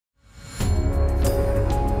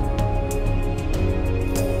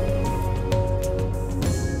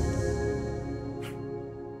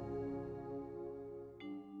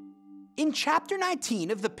In chapter 19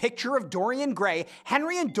 of the Picture of Dorian Gray,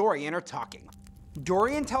 Henry and Dorian are talking.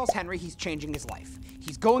 Dorian tells Henry he's changing his life.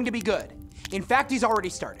 He's going to be good. In fact, he's already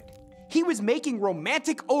started. He was making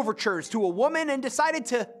romantic overtures to a woman and decided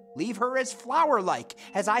to leave her as flower-like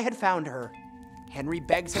as I had found her. Henry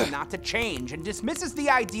begs him not to change and dismisses the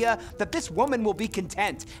idea that this woman will be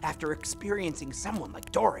content after experiencing someone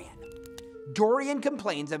like Dorian. Dorian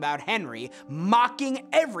complains about Henry mocking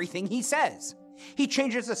everything he says. He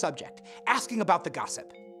changes the subject, asking about the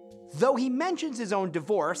gossip. Though he mentions his own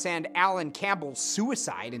divorce and Alan Campbell's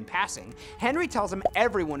suicide in passing, Henry tells him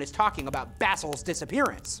everyone is talking about Basil's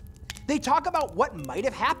disappearance. They talk about what might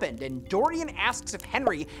have happened, and Dorian asks if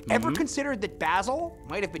Henry ever considered that Basil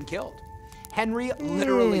might have been killed. Henry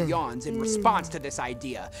literally yawns in response to this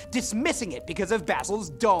idea, dismissing it because of Basil's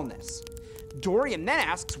dullness. Dorian then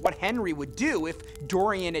asks what Henry would do if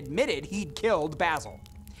Dorian admitted he'd killed Basil.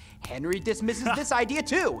 Henry dismisses this idea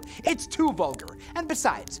too. It's too vulgar, and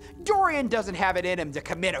besides, Dorian doesn't have it in him to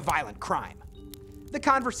commit a violent crime. The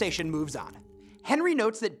conversation moves on. Henry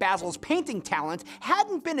notes that Basil's painting talent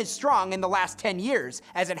hadn't been as strong in the last 10 years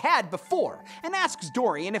as it had before, and asks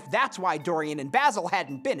Dorian if that's why Dorian and Basil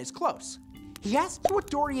hadn't been as close. He asks what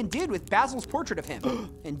Dorian did with Basil's portrait of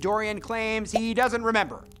him, and Dorian claims he doesn't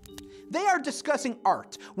remember. They are discussing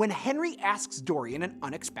art when Henry asks Dorian an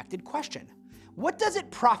unexpected question. What does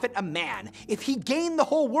it profit a man if he gain the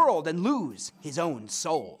whole world and lose his own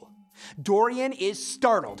soul? Dorian is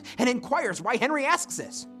startled and inquires why Henry asks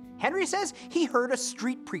this. Henry says he heard a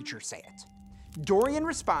street preacher say it. Dorian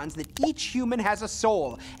responds that each human has a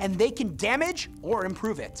soul and they can damage or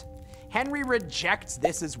improve it. Henry rejects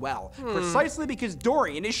this as well, precisely because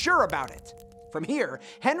Dorian is sure about it. From here,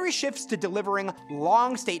 Henry shifts to delivering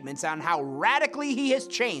long statements on how radically he has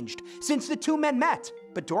changed since the two men met,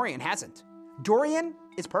 but Dorian hasn't. Dorian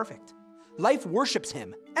is perfect. Life worships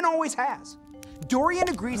him, and always has. Dorian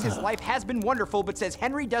agrees his life has been wonderful, but says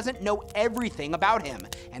Henry doesn't know everything about him,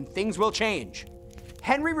 and things will change.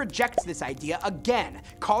 Henry rejects this idea again,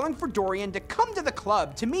 calling for Dorian to come to the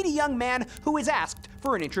club to meet a young man who is asked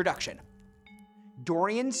for an introduction.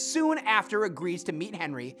 Dorian soon after agrees to meet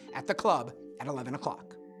Henry at the club at 11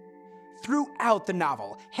 o'clock. Throughout the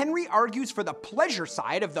novel, Henry argues for the pleasure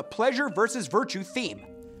side of the pleasure versus virtue theme.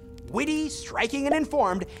 Witty, striking, and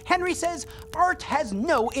informed, Henry says art has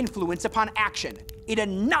no influence upon action. It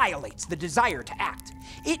annihilates the desire to act.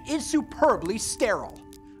 It is superbly sterile.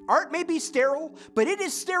 Art may be sterile, but it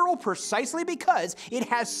is sterile precisely because it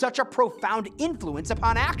has such a profound influence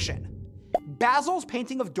upon action. Basil's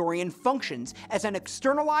painting of Dorian functions as an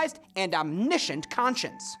externalized and omniscient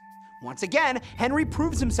conscience. Once again, Henry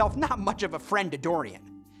proves himself not much of a friend to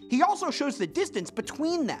Dorian. He also shows the distance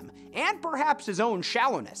between them, and perhaps his own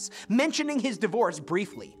shallowness, mentioning his divorce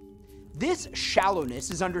briefly. This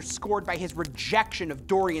shallowness is underscored by his rejection of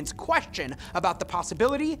Dorian's question about the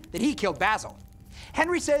possibility that he killed Basil.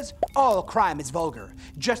 Henry says, all crime is vulgar,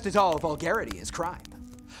 just as all vulgarity is crime.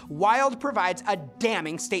 Wilde provides a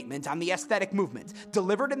damning statement on the aesthetic movement,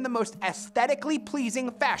 delivered in the most aesthetically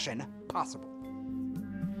pleasing fashion possible.